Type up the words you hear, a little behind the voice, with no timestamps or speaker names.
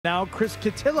Now, Chris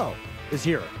Cotillo is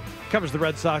here. Covers the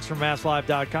Red Sox from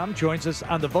MassLive.com. Joins us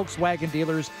on the Volkswagen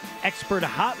Dealers Expert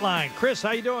Hotline. Chris, how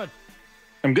you doing?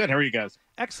 I'm good. How are you guys?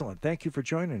 Excellent. Thank you for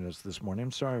joining us this morning.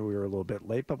 I'm sorry we were a little bit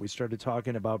late, but we started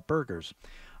talking about burgers.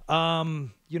 You know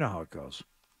how it goes.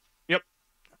 Yep.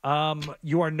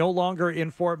 You are no longer in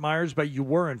Fort Myers, but you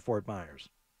were in Fort Myers.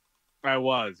 I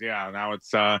was, yeah. Now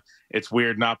it's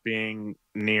weird not being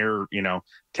near,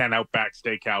 10 Outback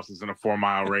Steakhouses in a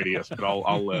 4-mile radius, but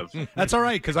I'll live. That's all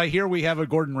right, because I hear we have a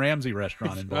Gordon Ramsay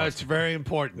restaurant in Boston. That's very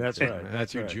important. That's right.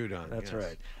 That's your Judon. That's yes.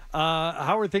 right.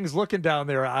 How are things looking down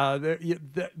there?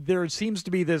 There seems to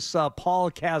be this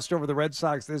pall cast over the Red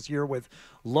Sox this year with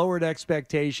lowered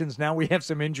expectations. Now we have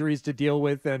some injuries to deal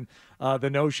with, and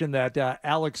the notion that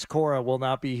Alex Cora will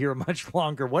not be here much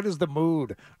longer. What is the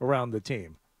mood around the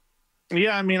team?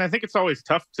 Yeah, I mean, I think it's always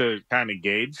tough to kind of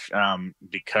gauge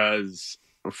because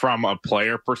from a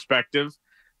player perspective,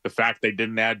 the fact they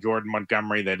didn't add Jordan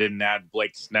Montgomery, they didn't add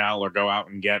Blake Snell or go out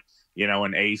and get,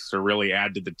 an ace or really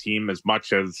add to the team as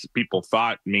much as people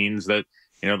thought means that,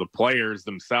 the players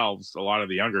themselves, a lot of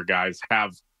the younger guys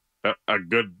have a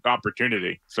good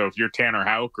opportunity. So if you're Tanner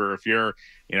Houck or if you're,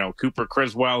 Cooper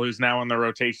Criswell, who's now in the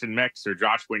rotation mix, or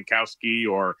Josh Winkowski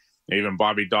or even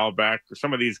Bobby Dahlbeck or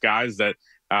some of these guys that,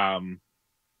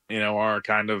 are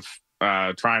kind of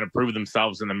trying to prove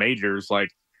themselves in the majors, like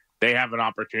they have an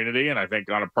opportunity. And I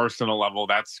think on a personal level,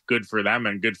 that's good for them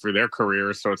and good for their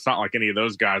careers. So it's not like any of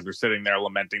those guys are sitting there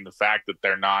lamenting the fact that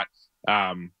they're not,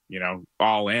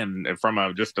 all in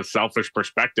from just a selfish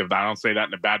perspective. I don't say that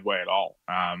in a bad way at all.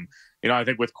 I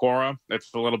think with Cora,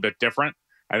 it's a little bit different.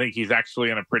 I think he's actually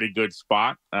in a pretty good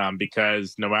spot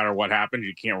because no matter what happens,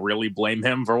 you can't really blame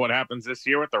him for what happens this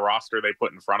year with the roster they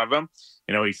put in front of him.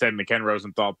 He said in the Ken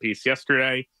Rosenthal piece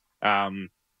yesterday, kind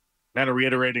of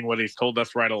reiterating what he's told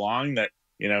us right along, that,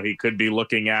 he could be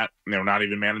looking at, not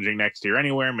even managing next year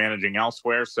anywhere, managing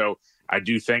elsewhere. So I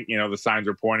do think, the signs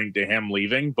are pointing to him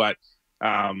leaving. But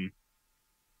I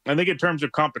think in terms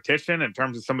of competition, in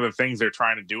terms of some of the things they're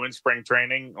trying to do in spring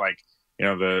training, like,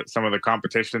 some of the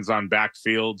competitions on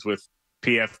backfields with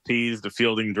PFPs, the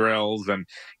fielding drills, and,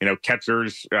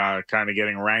 catchers kind of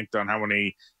getting ranked on how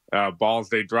many balls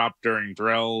they drop during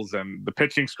drills, and the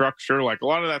pitching structure. Like a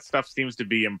lot of that stuff seems to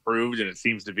be improved, and it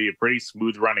seems to be a pretty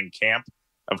smooth running camp.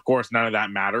 Of course, none of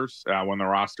that matters when the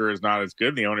roster is not as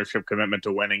good. The ownership commitment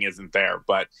to winning isn't there.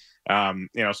 But,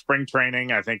 spring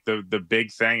training, I think the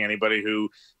big thing, anybody who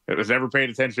has ever paid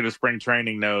attention to spring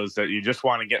training knows that you just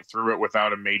want to get through it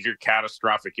without a major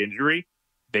catastrophic injury.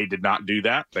 They did not do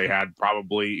that. They had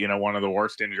probably, one of the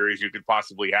worst injuries you could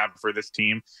possibly have for this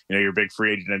team. Your big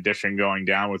free agent addition going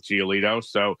down with Giolito.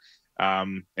 So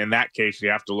in that case, you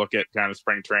have to look at kind of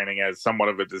spring training as somewhat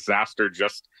of a disaster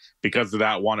just because of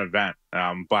that one event.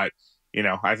 But,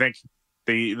 I think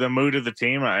the mood of the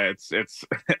team, it's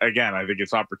again, I think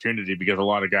it's opportunity because a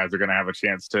lot of guys are going to have a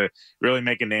chance to really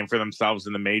make a name for themselves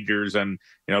in the majors. And,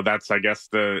 that's, I guess,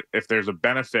 if there's a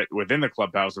benefit within the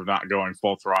clubhouse of not going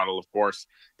full throttle, of course,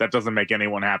 that doesn't make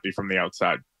anyone happy from the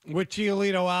outside. With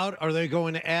Giolito out, are they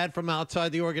going to add from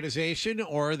outside the organization,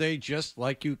 or are they just,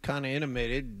 like you kind of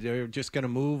intimated, they're just going to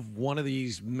move one of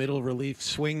these middle relief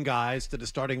swing guys to the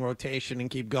starting rotation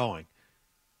and keep going?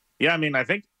 Yeah, I mean, I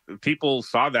think people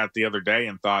saw that the other day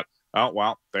and thought, oh,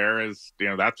 well, there is,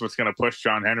 that's what's going to push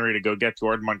John Henry to go get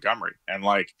Jordan Montgomery. And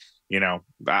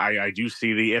I do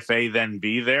see the if A then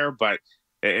B there, but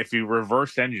if you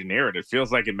reverse engineer it, it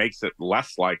feels like it makes it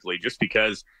less likely just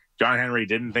because John Henry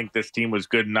didn't think this team was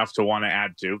good enough to want to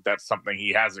add to. That's something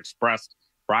he has expressed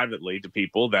privately to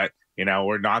people that,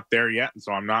 we're not there yet. And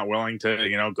so I'm not willing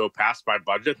to, go past my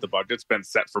budget. The budget's been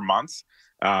set for months.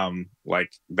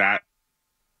 Like that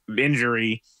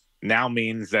injury now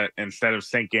means that instead of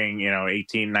sinking,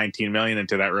 18, 19 million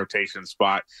into that rotation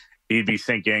spot, he'd be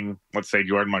sinking, let's say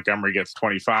Jordan Montgomery gets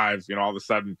 25, all of a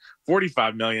sudden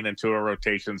 45 million into a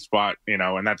rotation spot,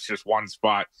 and that's just one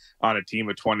spot on a team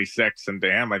of 26. And to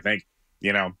him, I think,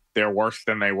 they're worse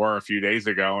than they were a few days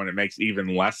ago. And it makes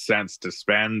even less sense to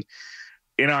spend.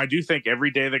 I do think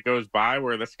every day that goes by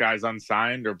where this guy's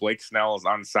unsigned or Blake Snell is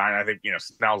unsigned, I think,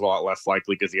 Snell's a lot less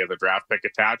likely because he has a draft pick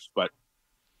attached, but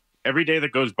every day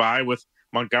that goes by with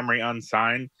Montgomery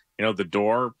unsigned, the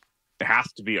door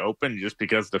has to be open just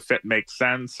because the fit makes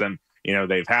sense. And,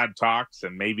 they've had talks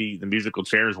and maybe the musical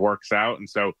chairs works out. And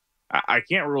so I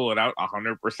can't rule it out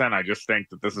 100%. I just think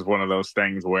that this is one of those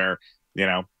things where,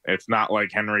 it's not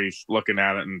like Henry's looking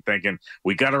at it and thinking,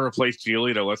 we got to replace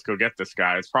Giolito. Let's go get this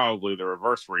guy. It's probably the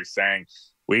reverse where he's saying,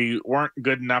 we weren't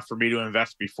good enough for me to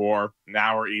invest before.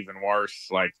 Now we're even worse.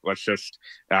 Like, let's just,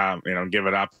 give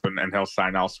it up and he'll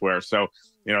sign elsewhere. So,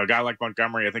 a guy like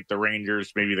Montgomery, I think the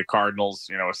Rangers, maybe the Cardinals,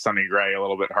 Sonny Gray a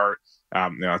little bit hurt.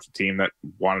 It's a team that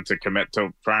wanted to commit to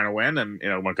trying to win. And,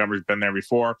 Montgomery's been there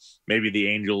before. Maybe the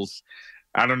Angels,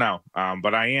 I don't know.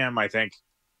 But I think,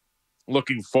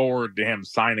 looking forward to him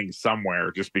signing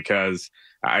somewhere, just because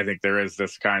I think there is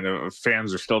this kind of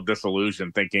fans are still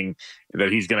disillusioned thinking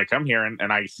that he's going to come here.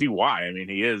 And I see why. I mean,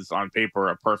 he is on paper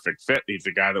a perfect fit. He's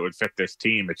a guy that would fit this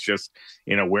team. It's just,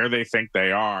 where they think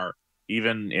they are,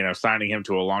 even, signing him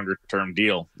to a longer term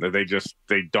deal, that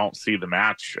they don't see the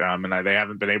match. And they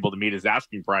haven't been able to meet his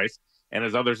asking price. And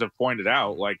as others have pointed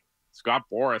out, like Scott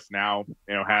Boras now,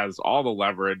 has all the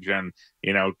leverage and,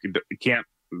 can't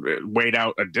wait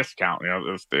out a discount.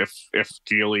 If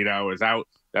Giolito is out,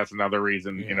 that's another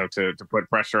reason, to put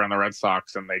pressure on the Red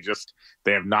Sox, and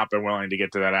they have not been willing to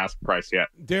get to that ask price yet.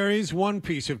 There is one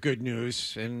piece of good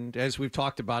news, and as we've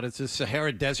talked about, it's the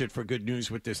Sahara Desert for good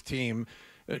news with this team.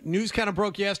 News kind of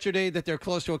broke yesterday that they're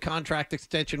close to a contract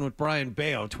extension with Brian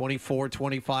Bayo, 24,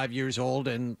 25 years old,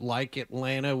 and like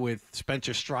Atlanta with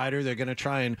Spencer Strider, they're going to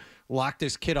try and lock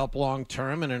this kid up long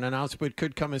term, and an announcement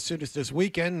could come as soon as this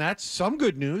weekend. That's some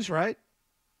good news, right?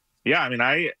 Yeah, I mean,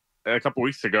 a couple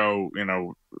weeks ago,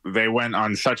 they went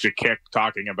on such a kick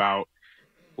talking about,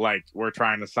 like, we're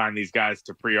trying to sign these guys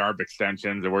to pre-arb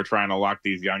extensions, and we're trying to lock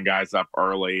these young guys up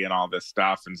early and all this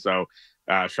stuff. And so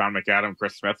Sean McAdam,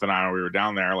 Chris Smith, and I, we were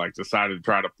down there, like, decided to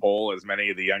try to pull as many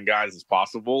of the young guys as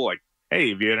possible. Like, hey,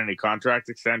 have you had any contract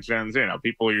extensions?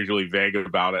 People are usually vague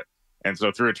about it. And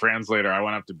so through a translator, I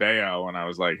went up to Bayo and I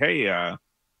was like, hey,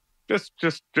 just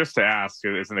to ask,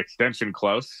 is an extension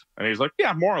close? And he's like,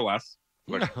 yeah, more or less.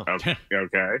 Like, okay.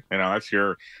 That's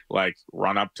your, like,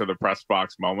 run up to the press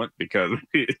box moment, because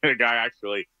the guy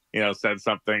actually, said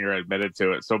something or admitted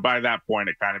to it. So by that point,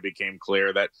 it kind of became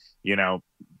clear that,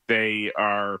 they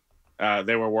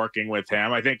were working with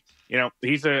him. I think,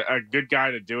 he's a good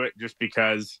guy to do it, just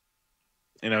because,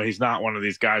 he's not one of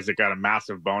these guys that got a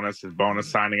massive bonus. His bonus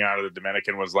signing out of the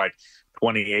Dominican was like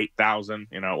 $28,000.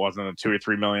 It wasn't a $2 or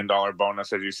 $3 million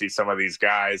bonus, as you see some of these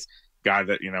guys. Guy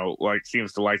that,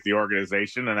 seems to like the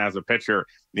organization, and as a pitcher,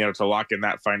 to lock in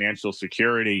that financial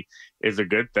security is a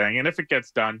good thing. And if it gets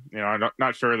done, I'm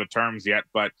not sure of the terms yet,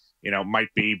 but,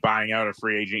 might be buying out a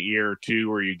free agent year or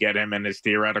two, where you get him in his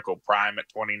theoretical prime at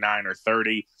 29 or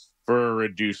 30 for a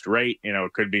reduced rate.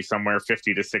 It could be somewhere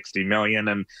 50 to 60 million.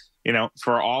 And,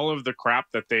 for all of the crap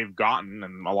that they've gotten,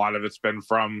 and a lot of it's been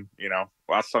from,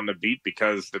 us on the beat,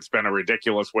 because it's been a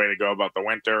ridiculous way to go about the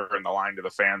winter and the line to the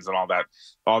fans and all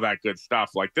that good stuff.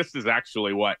 Like, this is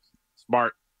actually what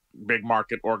smart big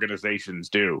market organizations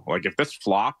do. Like, if this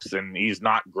flops and he's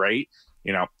not great,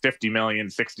 50 million,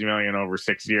 60 million over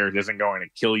 6 years isn't going to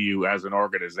kill you as an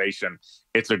organization.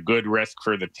 It's a good risk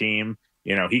for the team.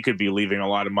 He could be leaving a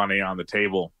lot of money on the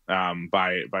table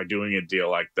by doing a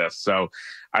deal like this. So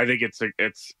I think it's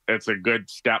a good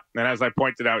step. And as I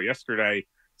pointed out yesterday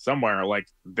somewhere, like,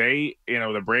 they,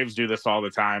 the Braves do this all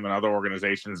the time, and other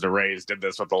organizations, the Rays did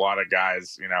this with a lot of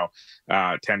guys,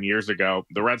 10 years ago.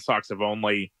 The Red Sox have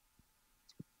only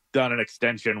done an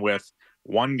extension with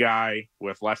one guy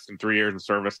with less than 3 years of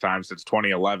service time since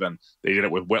 2011. They did it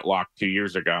with Whitlock 2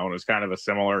 years ago, and it was kind of a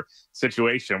similar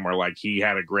situation where, like, he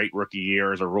had a great rookie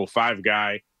year as a Rule 5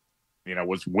 guy,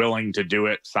 was willing to do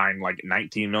it, signed like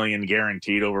 19 million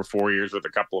guaranteed over 4 years with a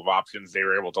couple of options. They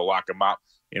were able to lock him up.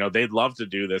 They'd love to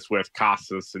do this with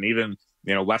Casas and even,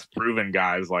 less proven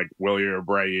guys like Willie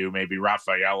Abreu, maybe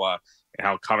Rafaela,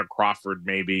 Hal Cutter Crawford,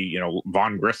 maybe,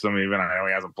 Vaughn Grissom, even. I know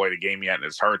he hasn't played a game yet and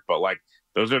is hurt, but, like,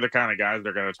 those are the kind of guys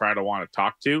they're going to try to want to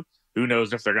talk to. Who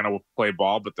knows if they're going to play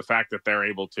ball, but the fact that they're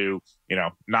able to,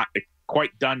 not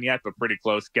quite done yet, but pretty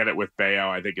close, get it with Bayo,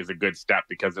 I think is a good step,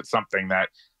 because it's something that,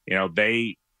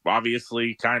 they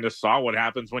obviously kind of saw what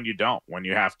happens when you don't, when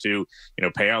you have to,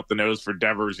 pay out the nose for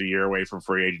Devers a year away from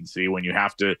free agency, when you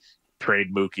have to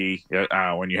trade Mookie,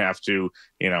 when you have to,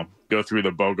 go through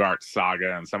the Bogart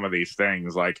saga and some of these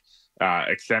things. Like,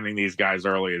 extending these guys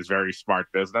early is very smart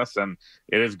business, and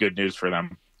it is good news for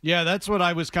them. Yeah, that's what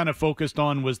I was kind of focused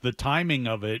on, was the timing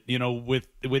of it,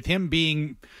 with him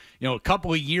being, a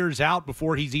couple of years out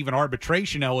before he's even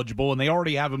arbitration eligible, and they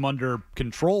already have him under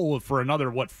control for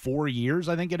another, 4 years,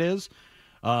 I think it is.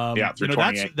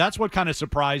 That's what kind of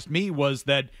surprised me, was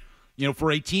that,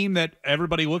 for a team that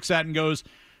everybody looks at and goes,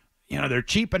 they're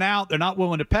cheaping out, they're not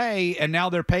willing to pay, and now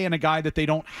they're paying a guy that they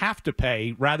don't have to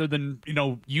pay, rather than,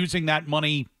 using that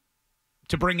money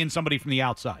to bring in somebody from the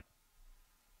outside.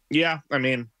 Yeah, I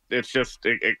mean, it's just,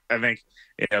 I think,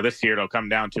 this year it'll come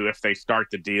down to if they start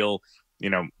the deal,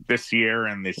 this year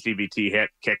and the CBT hit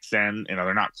kicks in,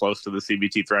 they're not close to the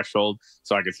CBT threshold.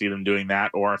 So I could see them doing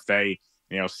that. Or if they,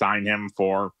 sign him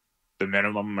for the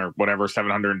minimum or whatever,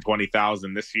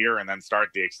 720,000 this year, and then start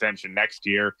the extension next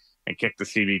year and kick the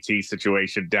CBT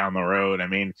situation down the road. I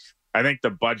mean, I think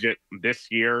the budget this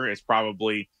year is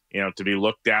probably, to be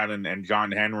looked at, and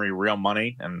John Henry real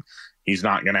money. And he's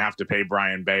not going to have to pay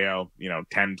Brian Bayo,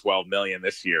 10, 12 million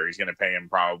this year. He's going to pay him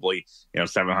probably,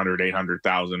 700,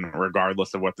 800,000,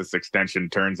 regardless of what this extension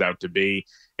turns out to be.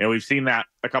 We've seen that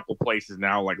a couple places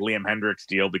now, like Liam Hendrick's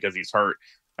deal, because he's hurt.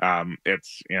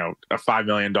 It's, a $5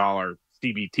 million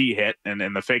CBT hit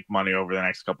and the fake money over the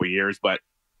next couple of years, but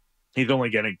he's only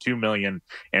getting $2 million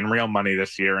in real money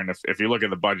this year. And if you look at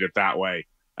the budget that way,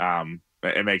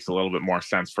 it makes a little bit more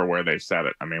sense for where they've set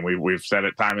it. I mean, we've said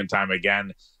it time and time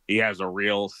again. He has a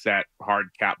real set hard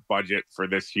cap budget for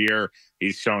this year.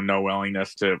 He's shown no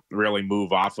willingness to really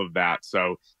move off of that.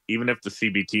 So even if the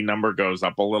CBT number goes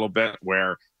up a little bit,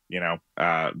 where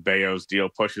Bayo's deal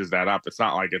pushes that up, it's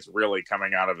not like it's really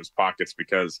coming out of his pockets,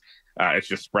 because it's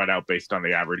just spread out based on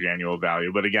the average annual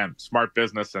value. But again, smart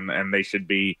business, and they should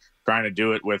be trying to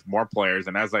do it with more players.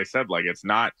 And as I said, like, it's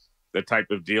not the type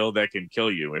of deal that can kill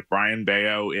you. If Brian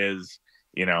Bayo is,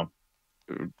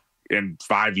 in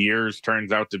 5 years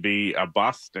turns out to be a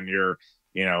bust, and you're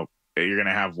going to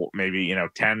have maybe,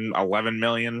 10, 11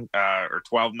 million or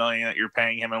 12 million that you're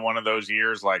paying him in one of those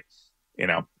years, like,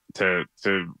 to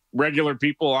regular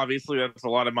people, obviously that's a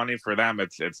lot of money for them.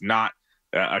 It's not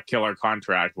a killer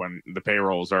contract when the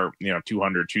payrolls are,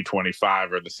 200,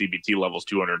 225, or the CBT levels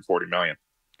 240 million.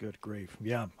 Good grief.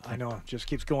 Yeah, I know. It just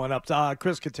keeps going up.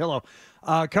 Chris Cotillo,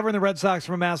 covering the Red Sox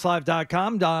from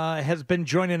MassLive.com, has been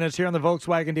joining us here on the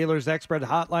Volkswagen Dealers Expert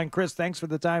Hotline. Chris, thanks for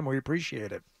the time. We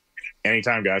appreciate it.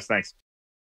 Anytime, guys. Thanks.